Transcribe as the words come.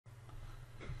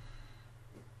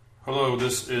Hello,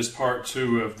 this is part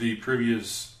 2 of the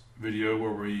previous video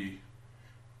where we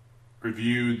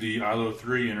reviewed the ILO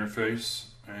 3 interface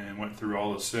and went through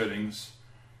all the settings.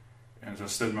 And as I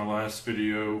said in my last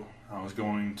video, I was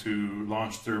going to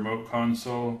launch the remote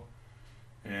console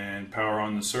and power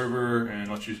on the server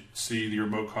and let you see the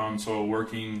remote console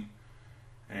working.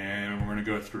 And we're going to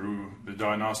go through the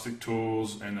diagnostic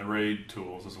tools and the RAID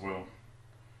tools as well.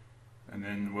 And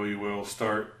then we will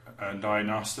start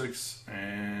Diagnostics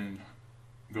and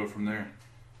go from there.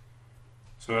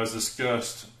 So as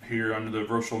discussed here under the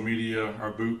virtual media,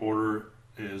 our boot order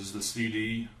is the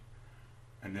CD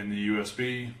and then the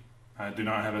USB. I do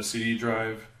not have a CD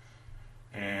drive,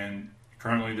 and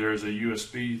currently there is a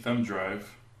USB thumb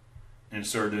drive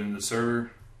inserted in the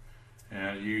server, and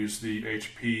I use the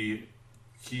HPE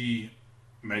key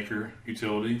maker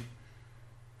utility,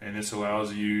 and this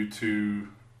allows you to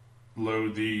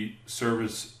load the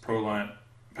service ProLine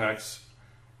packs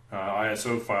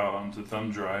ISO file onto the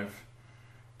thumb drive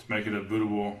to make it a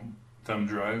bootable thumb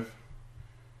drive.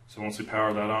 So once we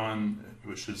power that on,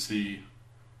 we should see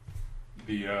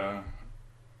the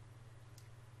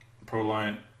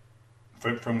ProLine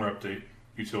firmware update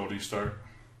utility start.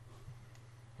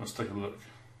 Let's take a look.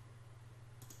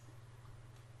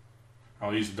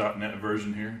 I'll use the .NET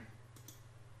version here.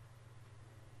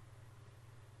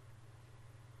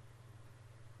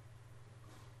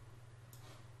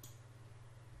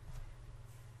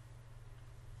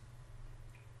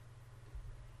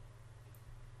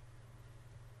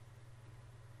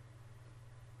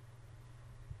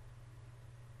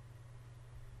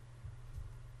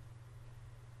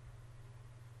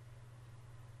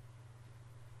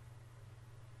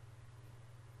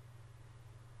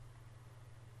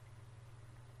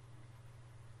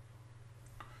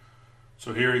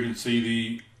 So here you can see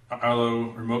the ILO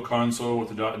remote console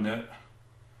with the .NET,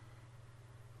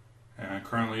 and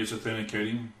currently it's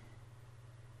authenticating.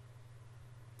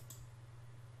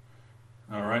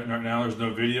 Alright, right now there's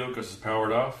no video because it's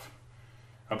powered off.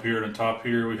 Up here at the top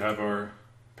here we have our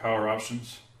power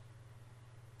options.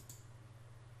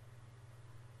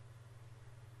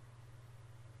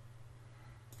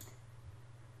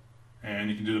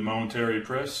 And you can do the momentary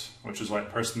press, which is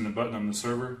like pressing the button on the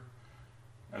server.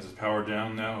 As it's powered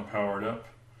down now, powered up.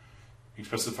 You can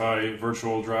specify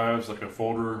virtual drives like a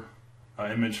folder,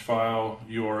 image file,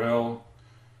 URL,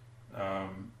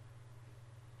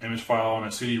 image file on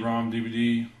a CD-ROM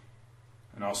DVD,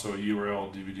 and also a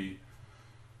URL DVD.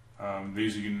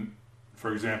 These you can,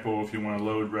 for example, if you want to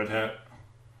load Red Hat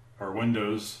or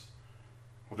Windows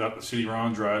without the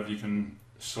CD-ROM drive, you can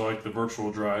select the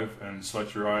virtual drive and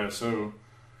select your ISO,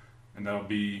 and that'll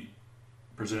be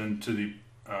presented to the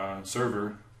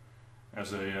server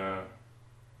as a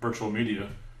virtual media,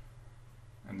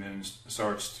 and then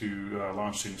starts to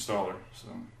launch the installer. So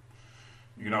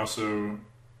you can also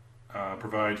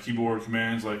provide keyboard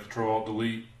commands like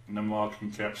Control-Alt-Delete, numlock,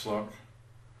 and caps lock,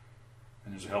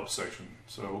 and there's a help section.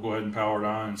 So we'll go ahead and power it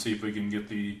on and see if we can get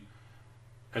the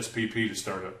SPP to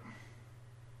start up.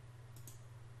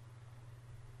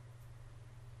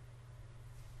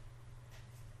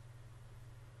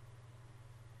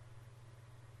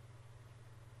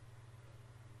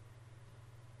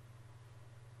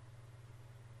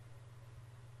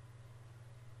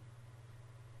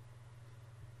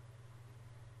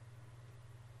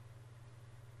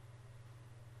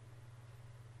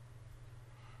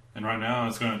 And right now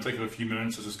it's going to take a few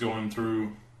minutes. It's just going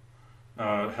through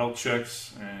health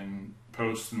checks and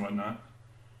posts and whatnot.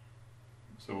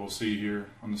 So we'll see here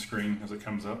on the screen as it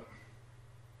comes up.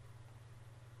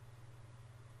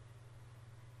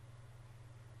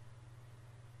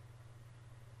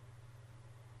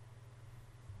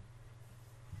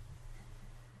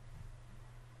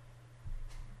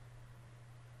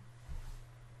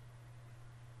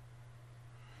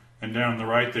 And down on the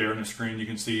right there on the screen, you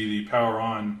can see the power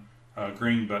on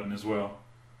green button as well.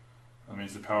 That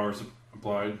means the power is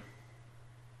applied.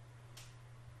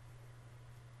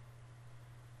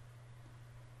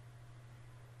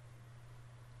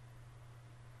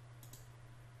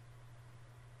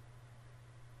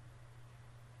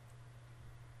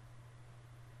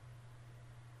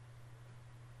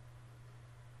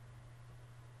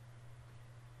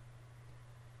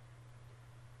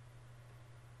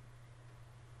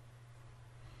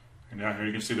 And down here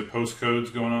you can see the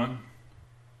postcodes going on.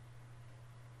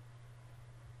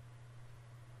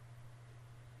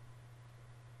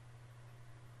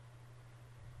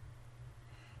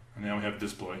 And now we have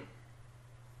display.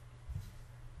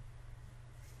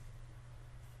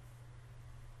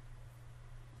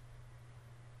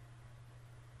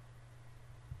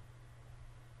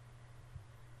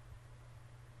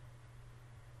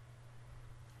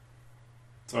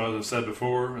 So as I said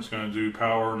before, it's going to do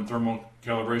power and thermal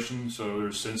calibration. So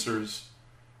there's sensors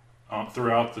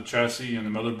throughout the chassis and the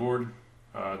motherboard,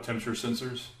 temperature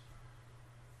sensors,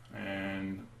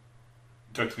 and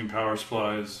detecting power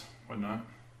supplies, whatnot.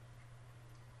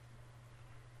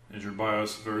 Is your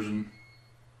BIOS version.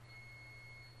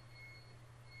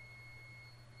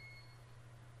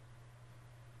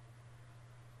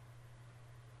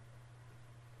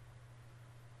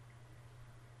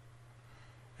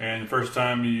 And the first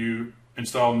time you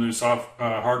install new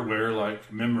hardware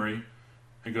like memory,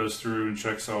 it goes through and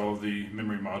checks all of the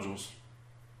memory modules.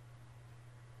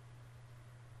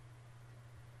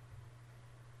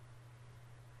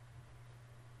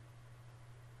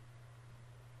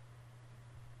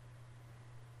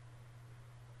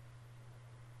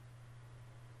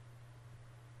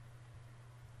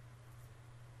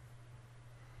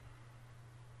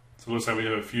 So it looks like we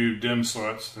have a few DIMM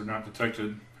slots. They're not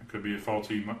detected. It could be a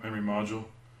faulty memory module.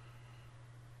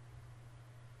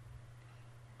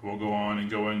 We'll go on and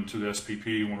go into the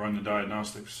SPP and we'll run the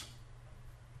diagnostics.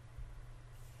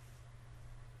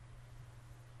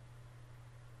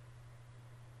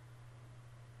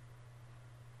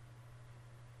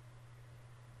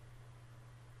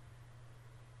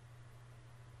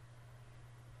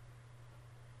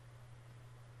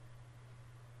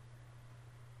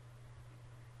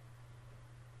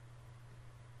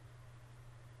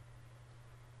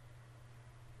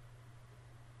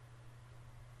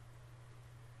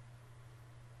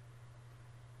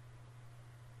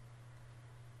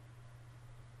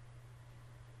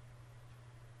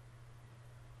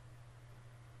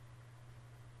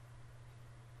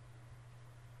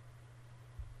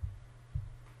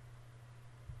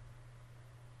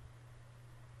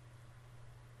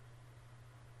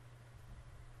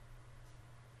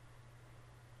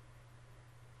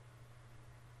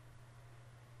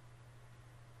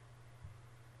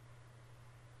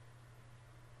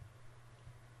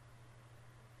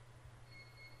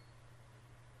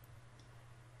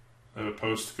 I have a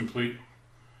post complete,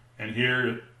 and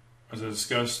here, as I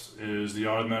discussed, is the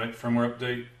automatic firmware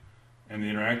update and the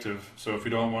interactive. So if you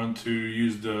don't want to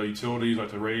use the utilities like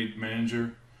the RAID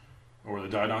manager or the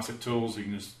diagnostic tools, you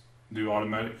can just do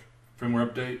automatic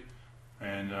firmware update,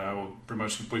 and I will pretty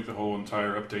much complete the whole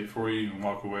entire update for you and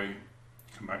walk away,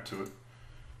 come back to it.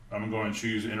 I'm going to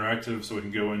choose interactive so we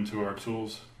can go into our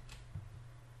tools.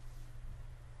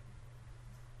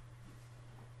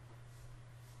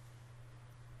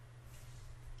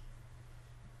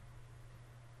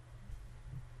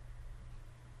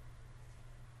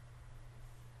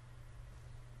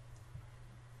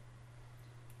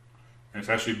 And it's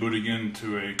actually booting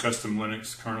into a custom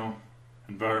Linux kernel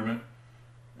environment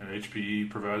that HPE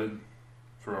provided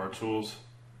for our tools.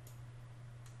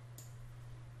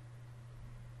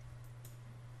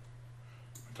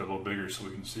 Make that a little bigger so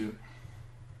we can see it.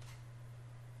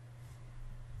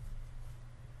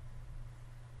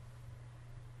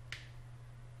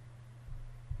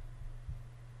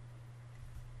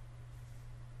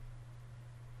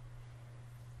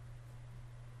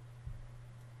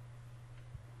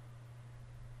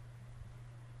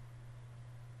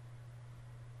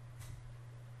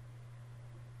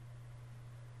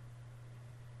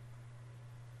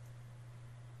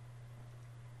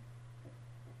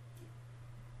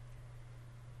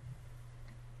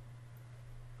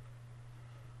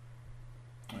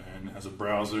 And has a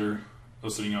browser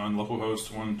listening on localhost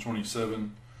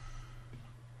 127,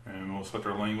 and we'll select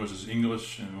our language as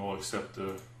English, and we'll accept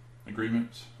the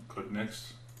agreement. Click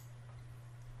next.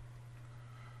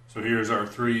 So here's our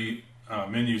three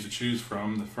menus to choose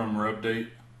from: the firmware update,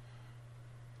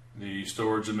 the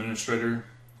storage administrator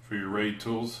for your RAID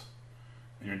tools,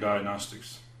 and your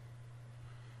diagnostics.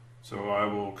 So I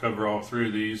will cover all three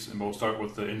of these, and we'll start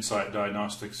with the Insight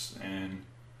Diagnostics, and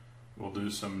we'll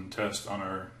do some tests on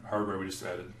our hardware we just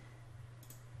added.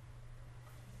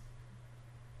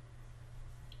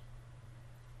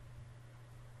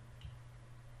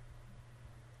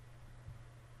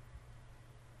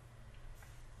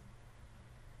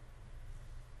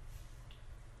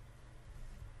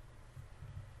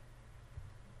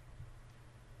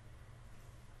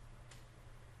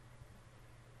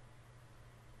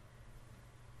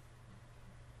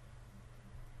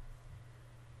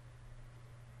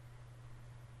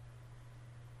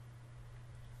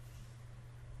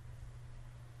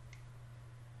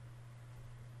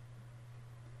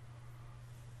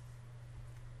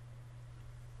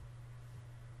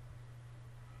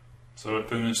 So it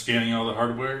finished scanning all the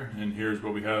hardware, and here's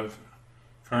what we have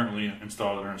currently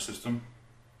installed in our system.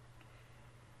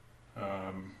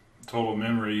 Total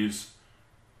memory is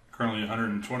currently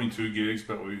 122 gigs,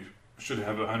 but we should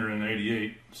have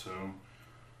 188. So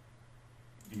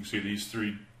you can see these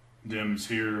 3 DIMMs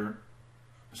here.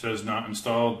 It says not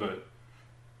installed, but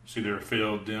see there are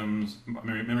failed DIMMs,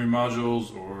 memory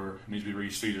modules, or it needs to be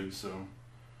reseated. So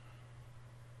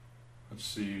let's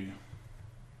see.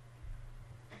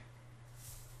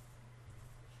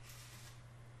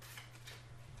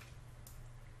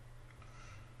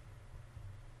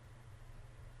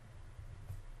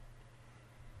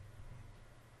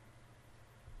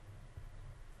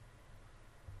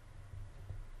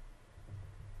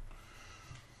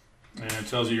 And it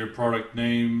tells you your product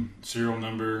name, serial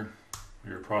number,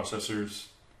 your processors.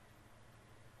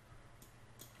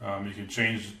 You can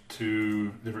change to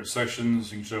different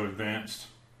sections. You can show advanced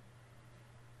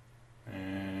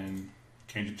and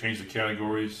change the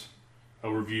categories,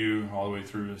 overview, all the way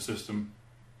through the system.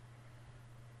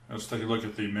 Let's take a look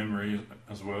at the memory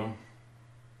as well.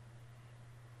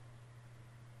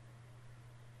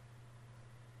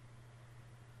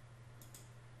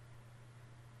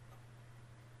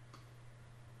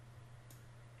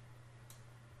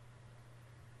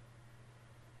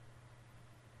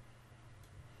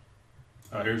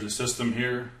 Here's the system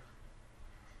here,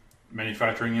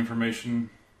 manufacturing information,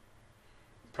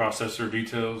 processor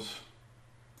details,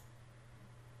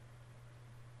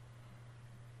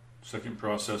 second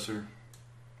processor,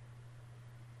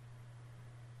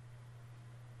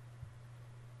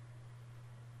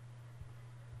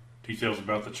 details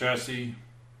about the chassis,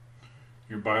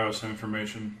 your BIOS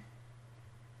information,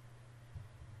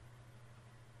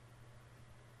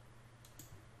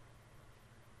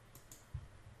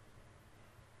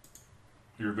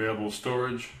 your available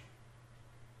storage.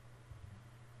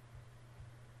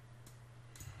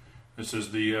 This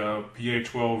is the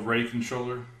PA12 RAID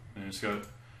controller, and it's got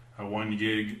a 1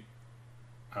 gig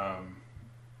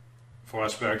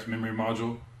flashback memory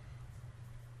module.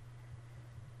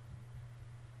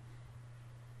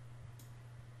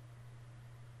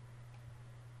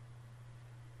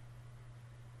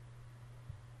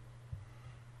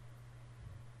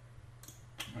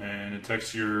 And it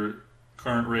detects your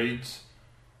current RAIDs.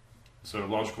 So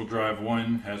logical drive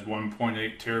 1 has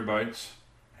 1.8 terabytes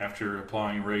after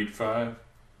applying RAID 5,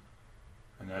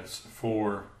 and that's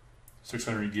for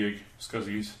 600 gig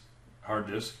SCSI's hard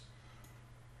disk.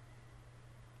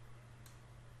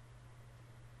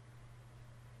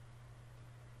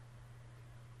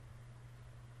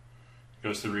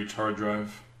 Goes through each hard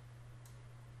drive.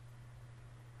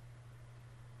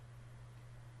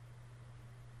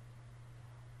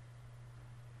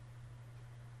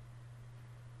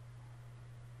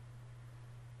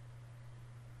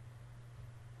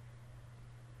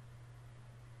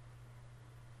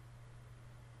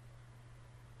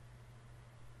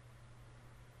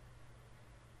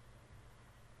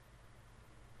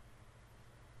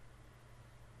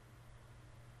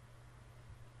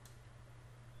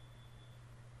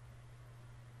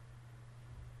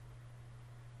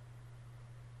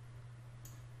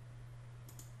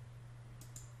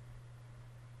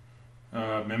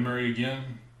 Memory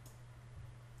again,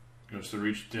 goes through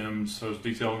each DIMM, shows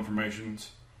detailed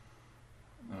informations,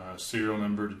 serial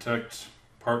number, detect,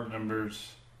 part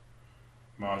numbers,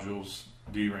 modules,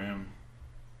 DRAM.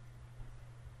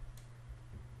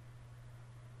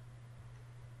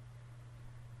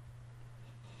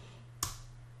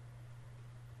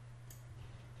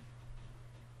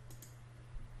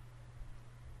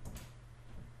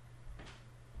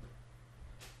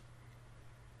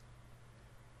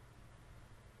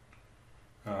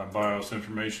 BIOS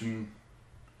information,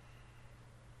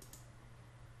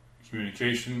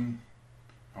 communication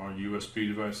on USB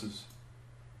devices.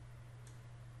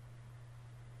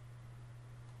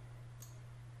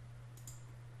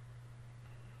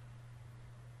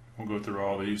 We'll go through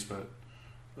all these, but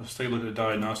let's take a look at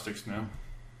diagnostics now.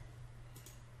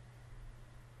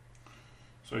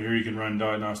 So here you can run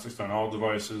diagnostics on all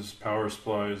devices, power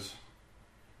supplies,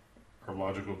 or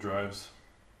logical drives.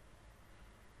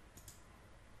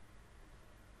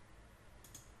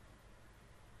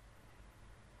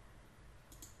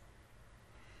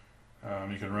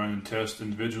 You can run and test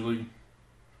individually.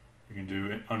 You can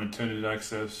do unattended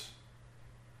access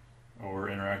or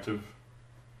interactive.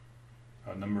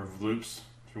 A number of loops.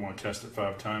 If you want to test it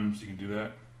 5 times, you can do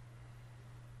that.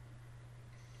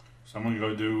 So I'm going to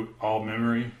go do all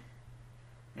memory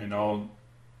and all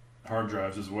hard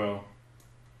drives as well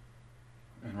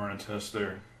and run a test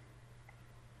there.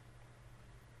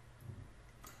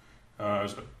 I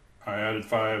added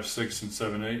 5, 6, and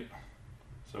 7, 8,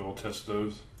 so we'll test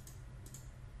those.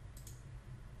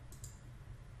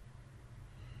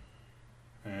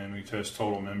 And we test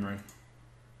total memory.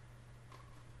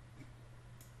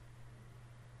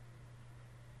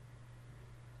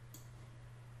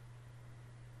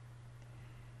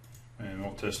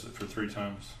 I'll test it for 3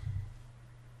 times.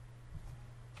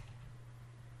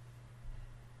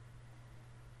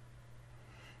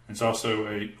 It's also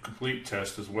a complete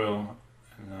test as well.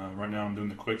 And right now I'm doing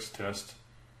the quick test.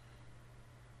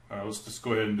 Let's just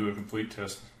go ahead and do a complete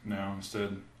test now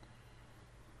instead.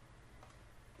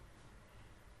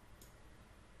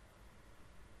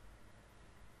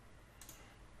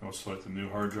 I'll select the new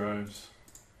hard drives.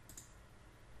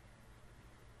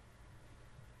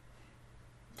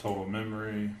 Total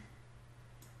memory.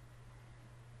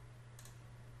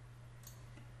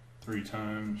 3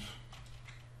 times.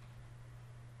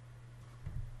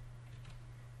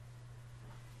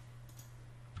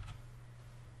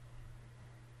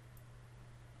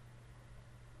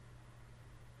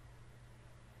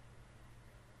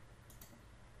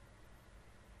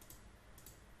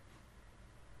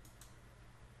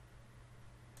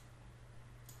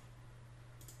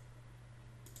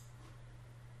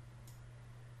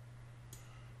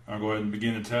 I'll go ahead and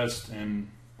begin the test, and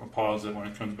I'll pause it when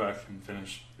it comes back and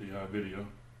finish the video.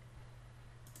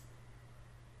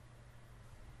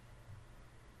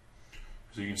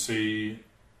 As you can see,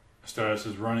 status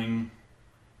is running.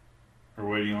 We're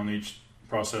waiting on each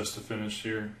process to finish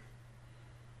here.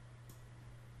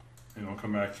 And we'll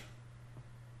come back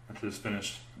after it's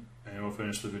finished, and we'll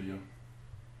finish the video.